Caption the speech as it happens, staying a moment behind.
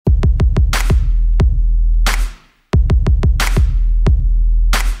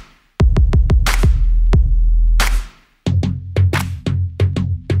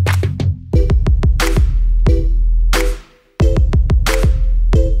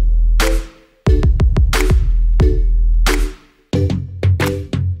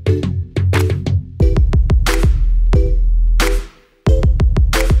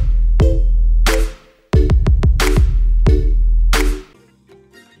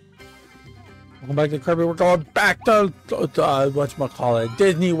Welcome back to Kirby. We're going back to whatchamacallit,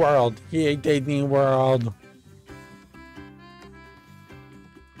 Disney World. Yay, Disney World.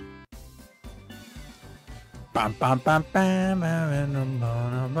 Bam, bam, bam, bam, bam,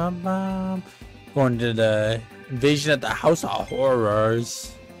 bam, bam, bam. Going to the invasion at the House of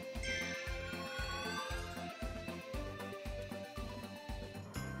Horrors.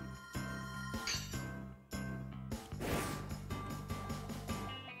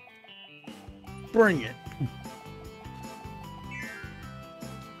 Bring it.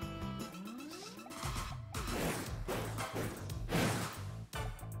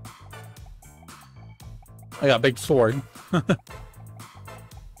 I got a big sword.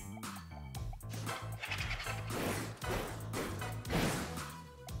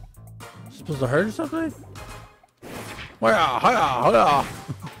 Supposed to hurt or something? Hiya.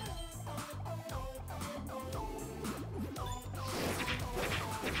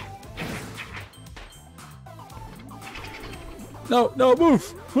 No,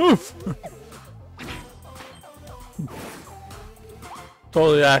 move!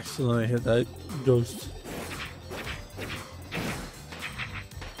 Totally accidentally hit that ghost.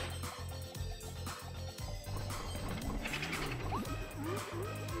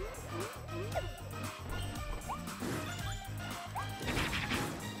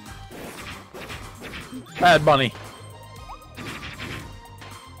 Bad bunny.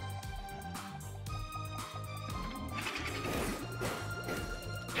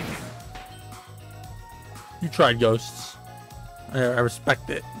 You tried, ghosts. I respect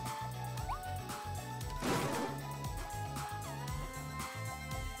it.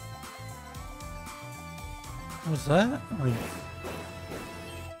 What's that? Like,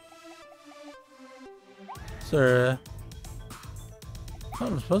 is there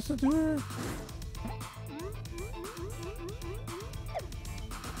something I'm supposed to do here?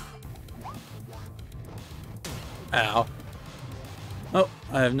 Ow. Oh,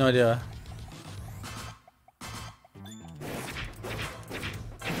 I have no idea.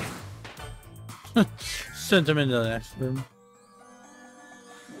 Sent him into the next room.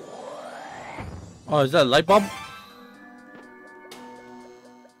 Oh, is that a light bulb?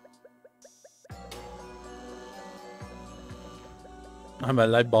 I'm a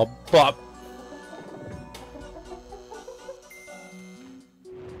light bulb. Pop.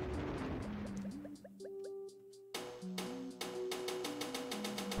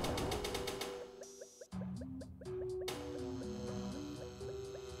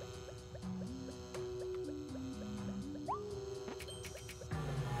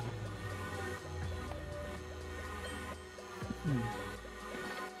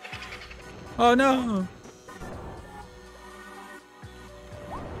 Oh no!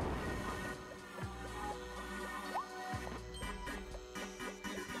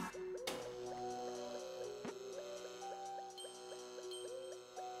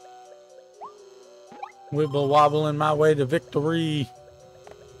 Wibble wobbling my way to victory.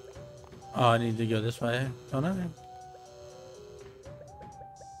 Oh, I need to go this way. Don't I?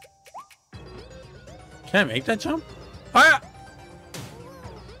 Can I make that jump? Ah!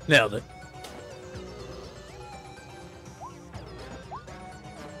 Nailed it.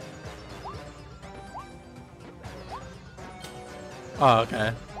 Oh,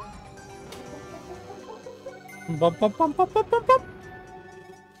 okay. Bump, bump, bump, bump, bump, bump, bump.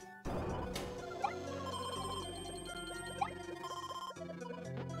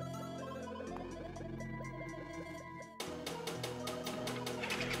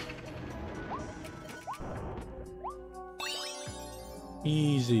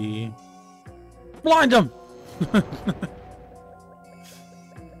 Easy. Blind him!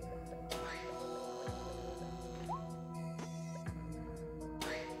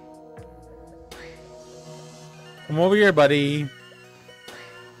 Come over here, buddy.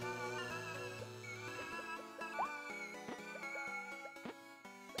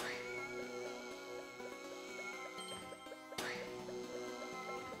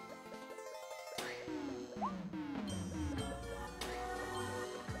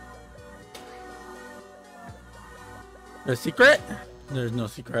 A secret? There's no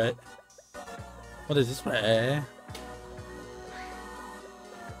secret. What is this way?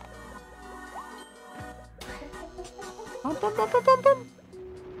 Bum, bum, bum, bum, bum, bum.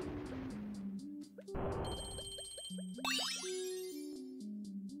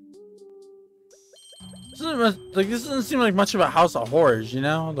 This doesn't seem like much of a house of horrors, you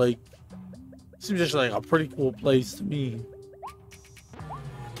know? Like, it seems just like a pretty cool place to me.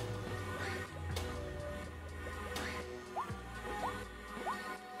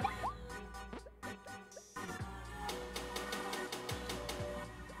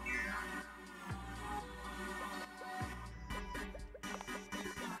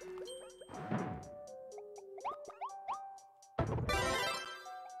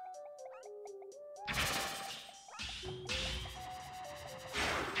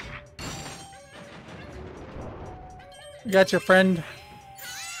 You got your friend.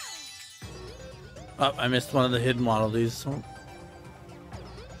 Oh, I missed one of the hidden waddles.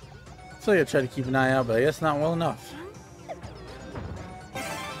 So I try to keep an eye out, but I guess not well enough.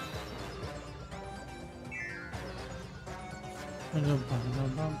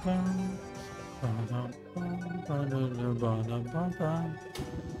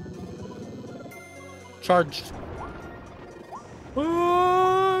 Charged.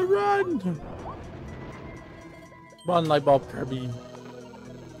 Oh, run! Run, light bulb, Kirby.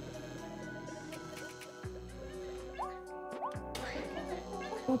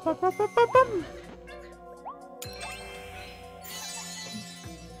 Pop, pop,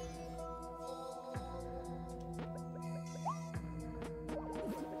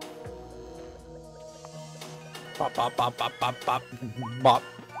 pop, pop, pop, pop, pop,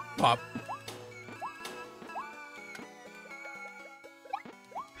 pop.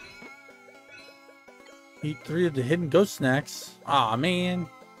 Eat 3 of the hidden ghost snacks. Aw, man.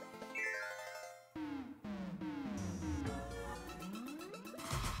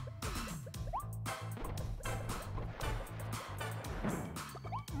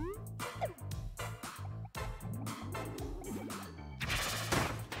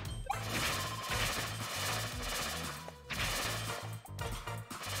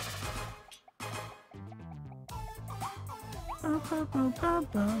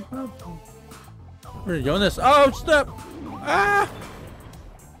 Where are you going this? Oh, step! Ah!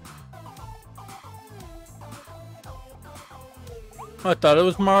 I thought it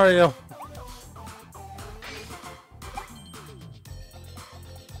was Mario.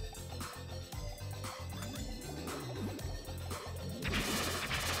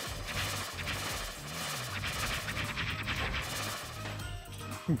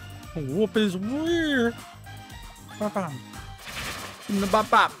 Whoop his rear. Bop bop. In the bop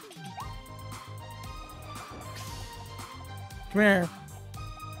bop. Come here.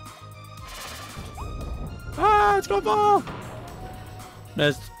 Ah, it's gonna fall.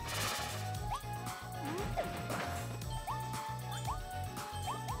 Missed.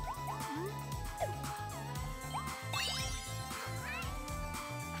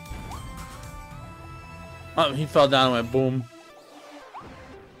 Oh, he fell down and went boom.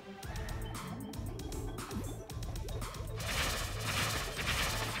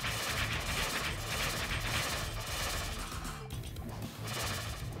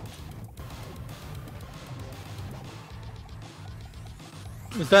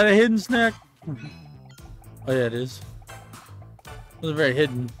 Is that a hidden snack? Oh yeah, it is. It wasn't very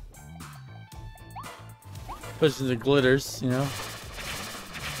hidden. Especially the glitters, you know.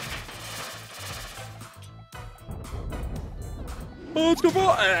 Oh, let's go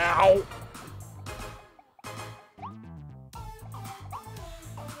fall! Ow!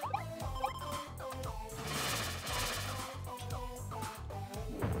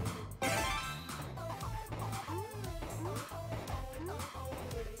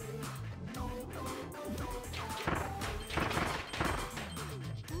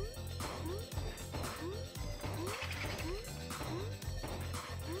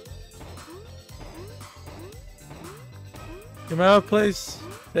 Get me out, please.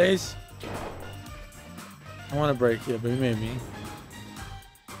 Days. I want to break you, but he made me.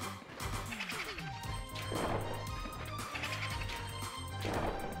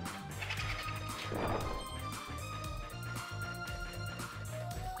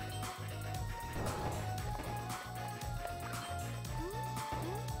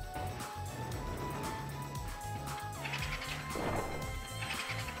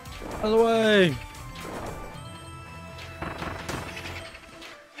 Out of the way.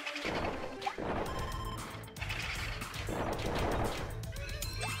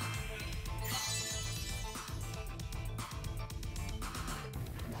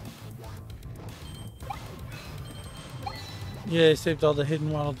 Yeah, I saved all the hidden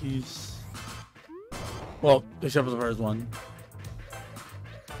wildlies. Well, except for the first one.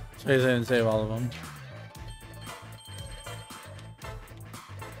 So I didn't save all of them.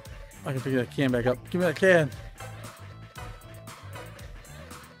 I can pick that can back up. Give me that can.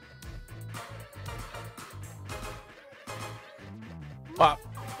 Pop,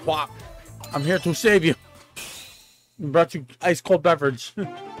 pop. I'm here to save you. I brought you ice cold beverage.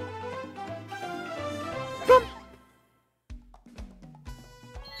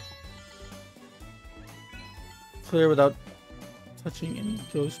 Clear without touching any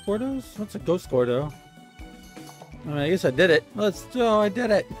ghost Gordos? What's a ghost Gordo? I mean, I guess I did it. Let's do. I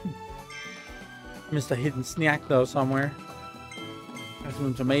did it. Missed a hidden snack though somewhere. There's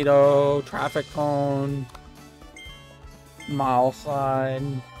some tomato, traffic cone, mile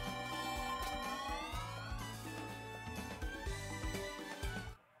sign.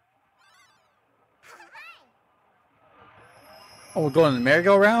 Oh, we're going to the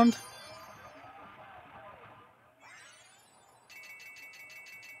merry-go-round?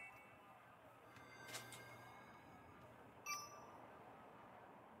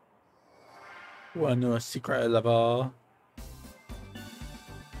 One new secret level.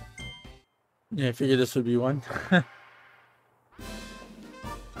 Yeah, I figured this would be one.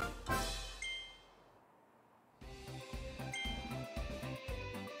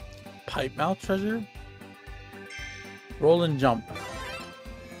 Pipe mouth treasure? Roll and jump.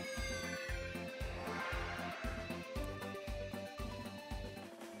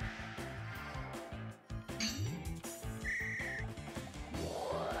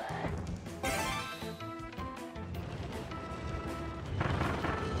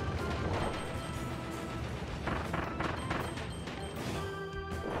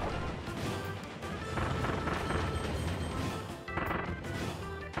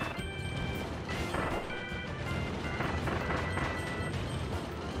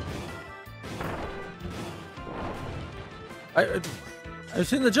 I was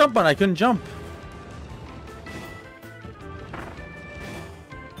hitting the jump button. I couldn't jump.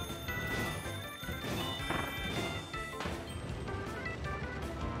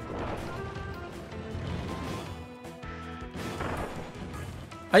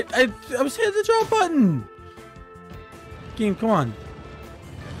 I was hitting the jump button. Game, come on.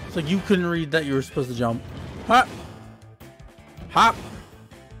 It's like you couldn't read that you were supposed to jump. Hop. Hop.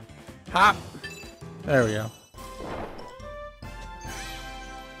 Hop. There we go.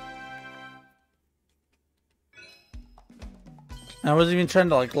 I wasn't even trying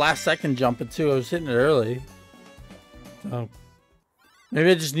to like last second jump it too. I was hitting it early. So maybe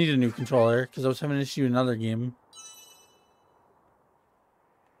I just need a new controller because I was having an issue in another game.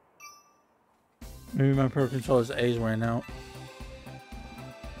 Maybe my pro controller's A is wearing out.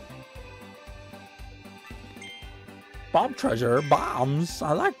 Bomb treasure, bombs.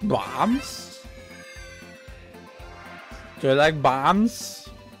 I like bombs. Do I like bombs?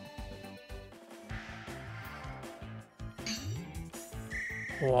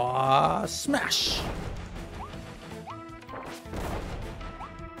 Wow, smash!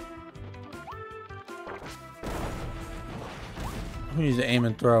 Who needs to aim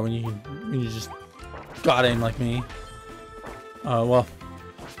and throw when you just got aim like me? Well.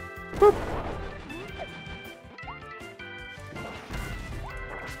 Boop.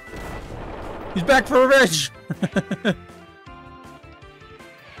 He's back for revenge!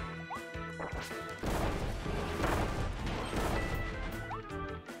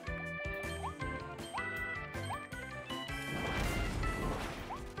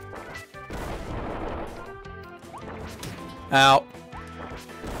 Out.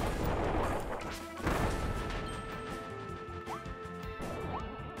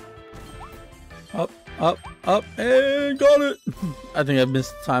 Up, up, up, and got it. I think I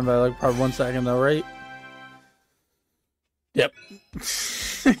missed time by like probably 1 second though, right? Yep.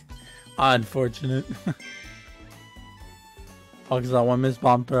 Unfortunate. All because that one missed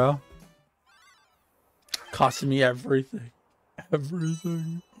bomb throw. Costing me everything.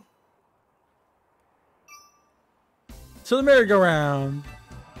 Everything. So the merry-go-round.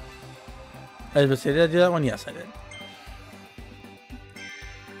 I was going to say, did I do that one? Yes, I did.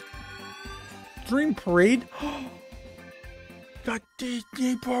 Dream Parade? Got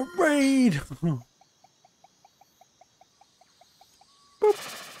Disney Parade!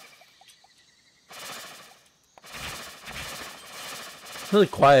 Really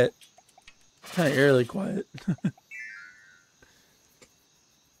quiet. Kind of eerily quiet.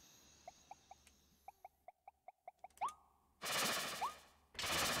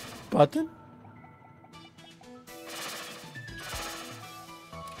 Button?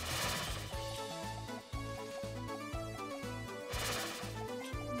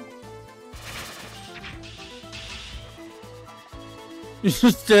 You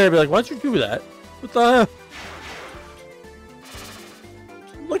just stare and be like, why'd you do that? What the hell?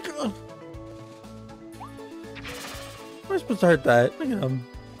 Look at him. Am I supposed to hurt that? Look at him.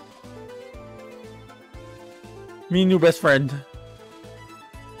 Me and new best friend.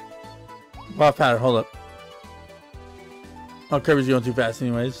 Oh, I found it. Hold up. Oh, Kirby's going too fast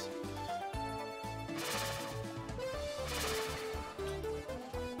anyways.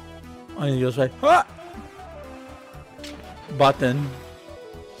 I need to go this way. Ah! Button.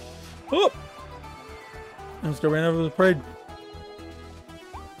 Oh! Let's go right over the parade.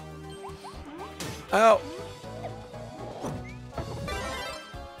 Ow!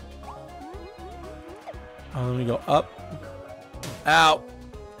 Oh, let me go up. Ow!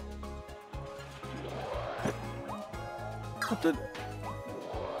 What the?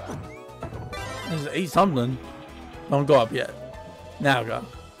 This is 8 something. Don't go up yet. Now go.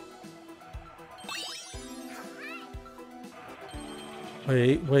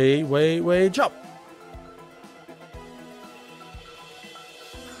 Wait, jump.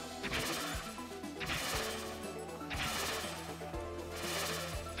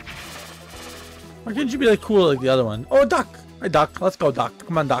 Why can't you be like cool like the other one? Oh, duck. Hey, duck. Let's go, duck.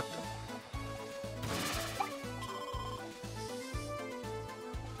 Come on, duck.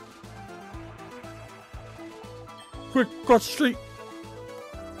 Quick, cross the street.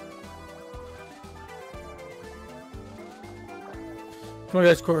 Come on,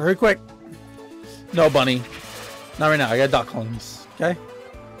 guys, hurry quick. No, bunny. Not right now. I got ducklings. Okay?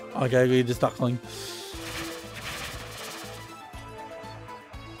 Okay, I need this duckling.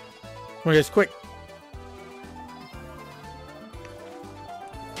 Come on, guys, quick.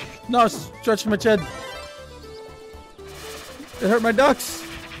 No, it's stretching my chin. It hurt my ducks.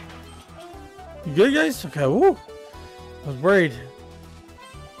 You good, guys? Okay, woo. I was worried.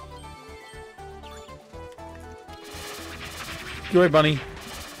 Go away, bunny.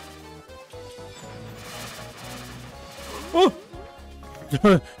 Oh!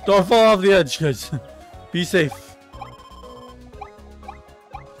 Don't fall off the edge, guys. Be safe.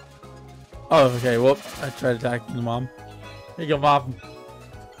 Oh, okay. Whoop. I tried attacking the mom. Here you go, mom.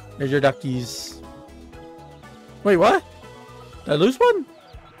 Here's your duckies. Wait, what? Did I lose one?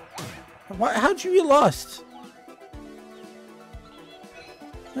 What? How'd you get lost?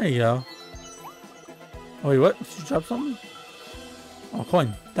 There you go. Oh, wait, what? Did you drop something? Oh,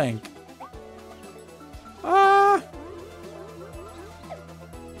 coin. Thank. Ah!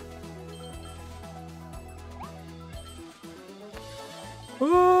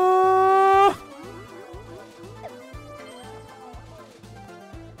 Ah!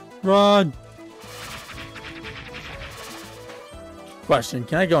 Run! Question,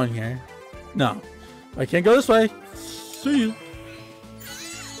 can I go in here? No. I can't go this way. See you.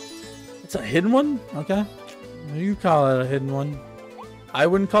 It's a hidden one? Okay. You call it a hidden one. I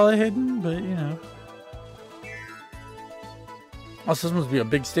wouldn't call it hidden, but you know. Also, this must be a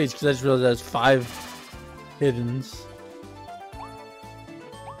big stage because I just realized there's 5 hiddens.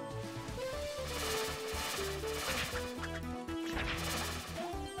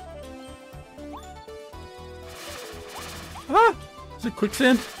 Ah! Is it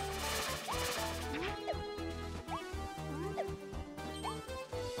quicksand?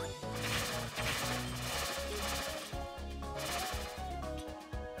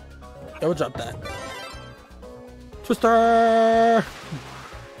 I will drop that. Twister!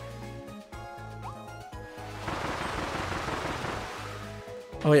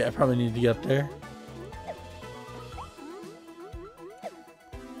 Oh yeah, I probably need to get up there.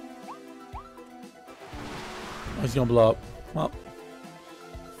 Oh, he's gonna blow up. Well.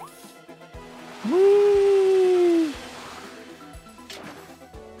 Woo!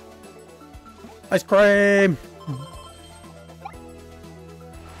 Ice cream!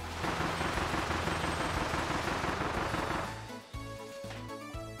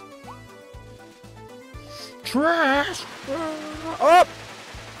 Trash! Up!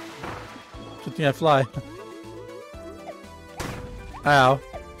 Good thing I fly. Ow.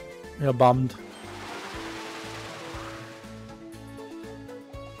 I got bombed.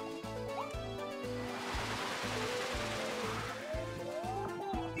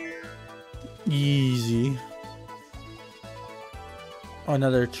 Easy. Oh,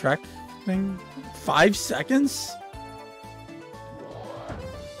 another trek thing? 5 seconds?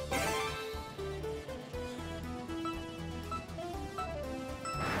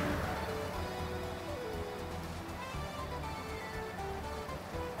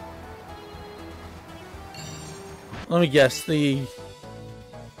 Let me guess,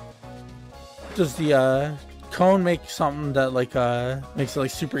 does the cone make something that like makes it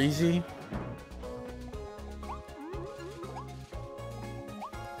like super easy?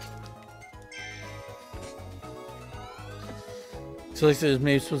 So like there's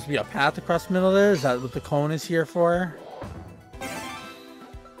maybe supposed to be a path across the middle there? Is that what the cone is here for?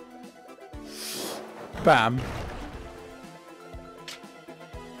 Bam.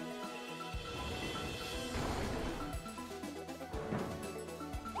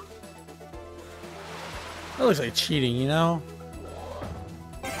 That looks like cheating, you know?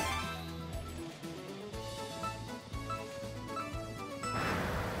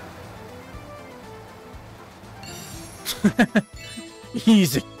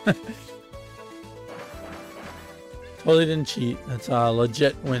 Easy. Totally didn't cheat. That's a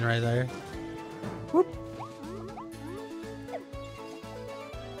legit win right there. Whoop.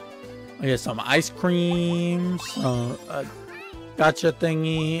 I get some ice cream, some gotcha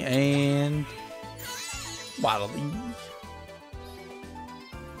thingy, and waddle.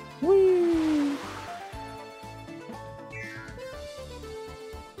 Whee!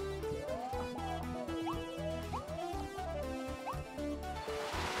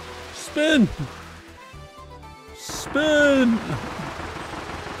 Spin! Spin!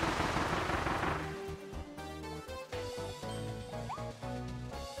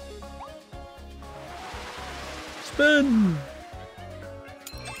 Spin!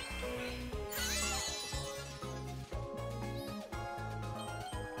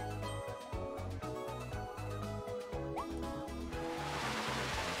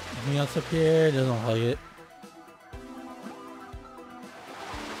 Anything else up here? Doesn't look like it.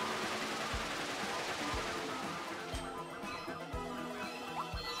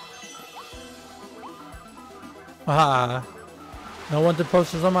 Haha. No wanted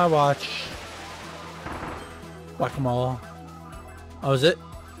posters on my watch. Whack-a-mole. Oh, is it?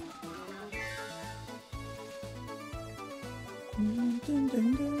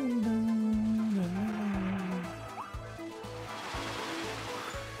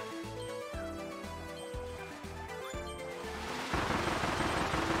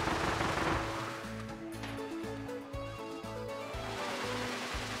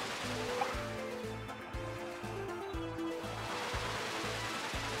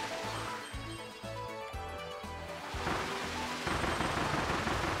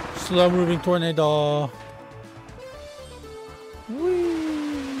 Slow moving tornado.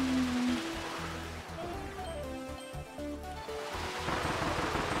 Whee.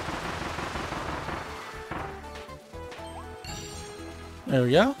 There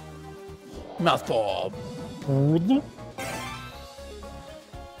we go. Mouthful.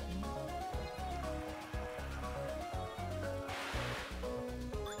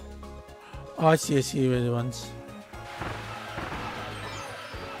 Oh, I see where the ones.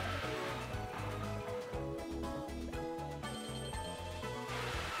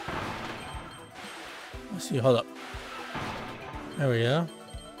 See, hold up. There we go.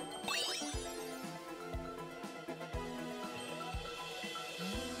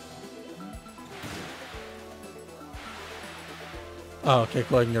 Oh, okay,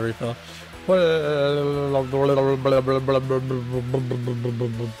 cool. I can get a refill.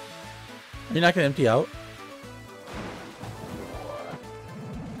 You're not gonna empty out?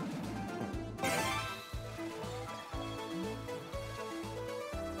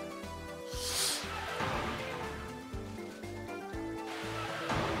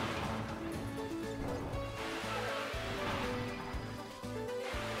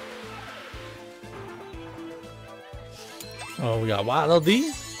 Oh, we got Waddle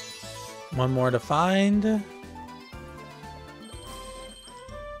Dee. One more to find. Ooh,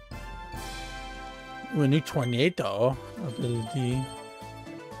 a new tornado ability.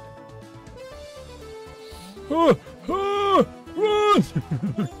 Oh,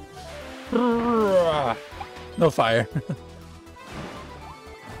 run! No fire.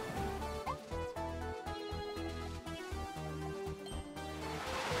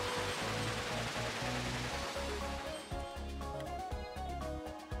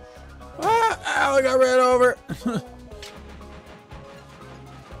 Ow, I got ran over.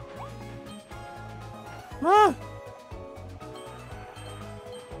 Ah.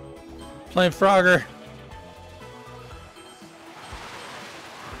 Playing Frogger.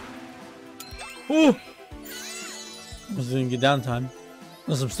 Ooh. Almost didn't get down time.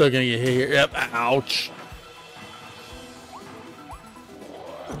 Unless I'm still gonna get hit here. Yep. Ouch.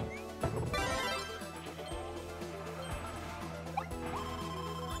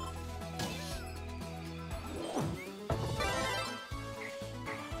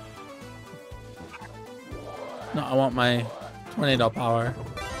 No, I want my tornado power.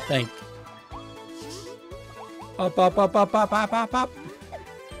 Thank. Up, up, up, up, up, up, up, up.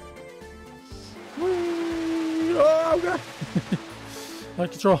 Oh, God. Out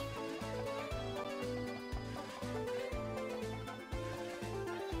of control.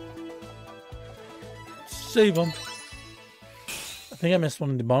 Save him. I think I missed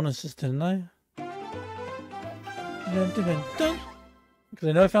one of the bonuses, didn't I? Because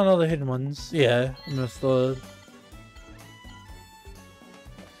I know I found all the hidden ones. Yeah, I missed the...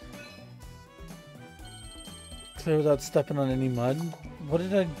 Clear without stepping on any mud. What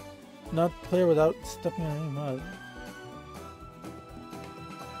did I not clear without stepping on any mud?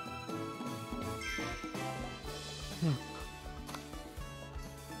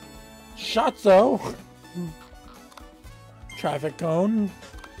 Shots though. Traffic cone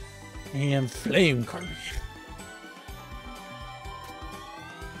and flame Kirby.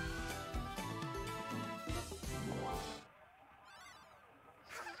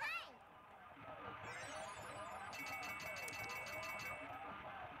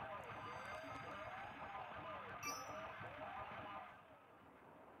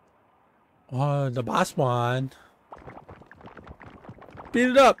 Oh, the boss won. Beat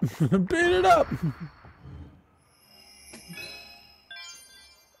it up. Beat it up.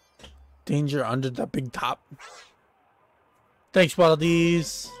 Danger under the big top. Thanks,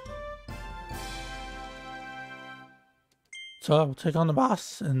 Waddles. So we'll take on the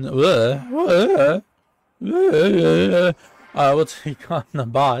boss and we'll take on the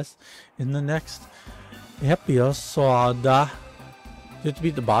boss in the next episode. You have to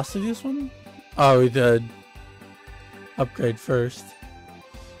beat the boss to do this one? Oh, we did. Upgrade first.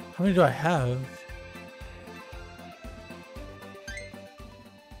 How many do I have?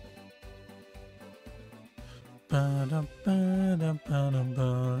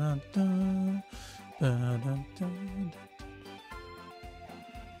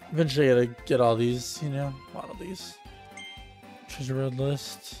 Eventually I gotta get all these, you know, model these. Treasure road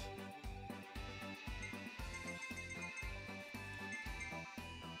list.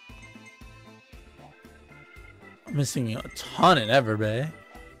 I'm missing a ton in Everbay.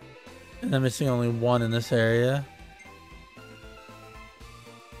 And I'm missing only one in this area.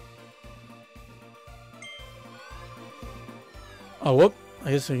 Oh, whoop.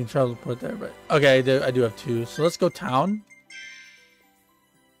 I guess we can teleport there, but... Okay, I do have two. So let's go town.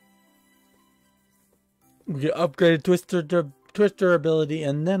 We get upgraded Twister ability,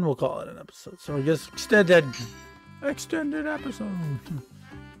 and then we'll call it an episode. So I guess extended episode.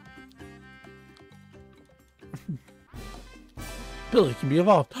 Billy can be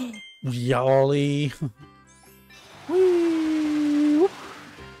evolved. Yolly. Whee!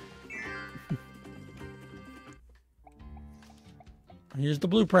 Here's the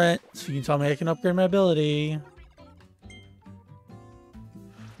blueprint, so you can tell me I can upgrade my ability.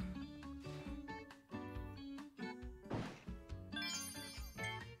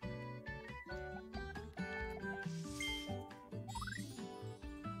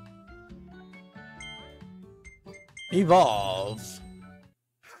 Evolve.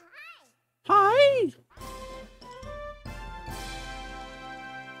 Hi.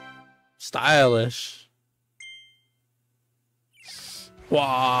 Stylish.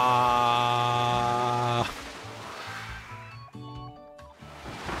 Wow.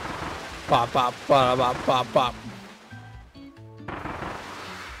 Pop, pop, pop, pop, pop, pop.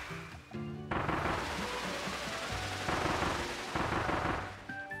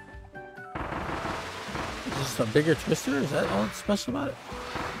 Is this a bigger twister? Is that all that's special about it?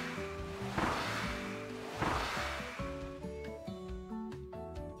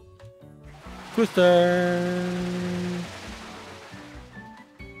 Twister.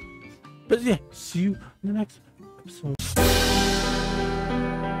 But yeah, see you in the next episode.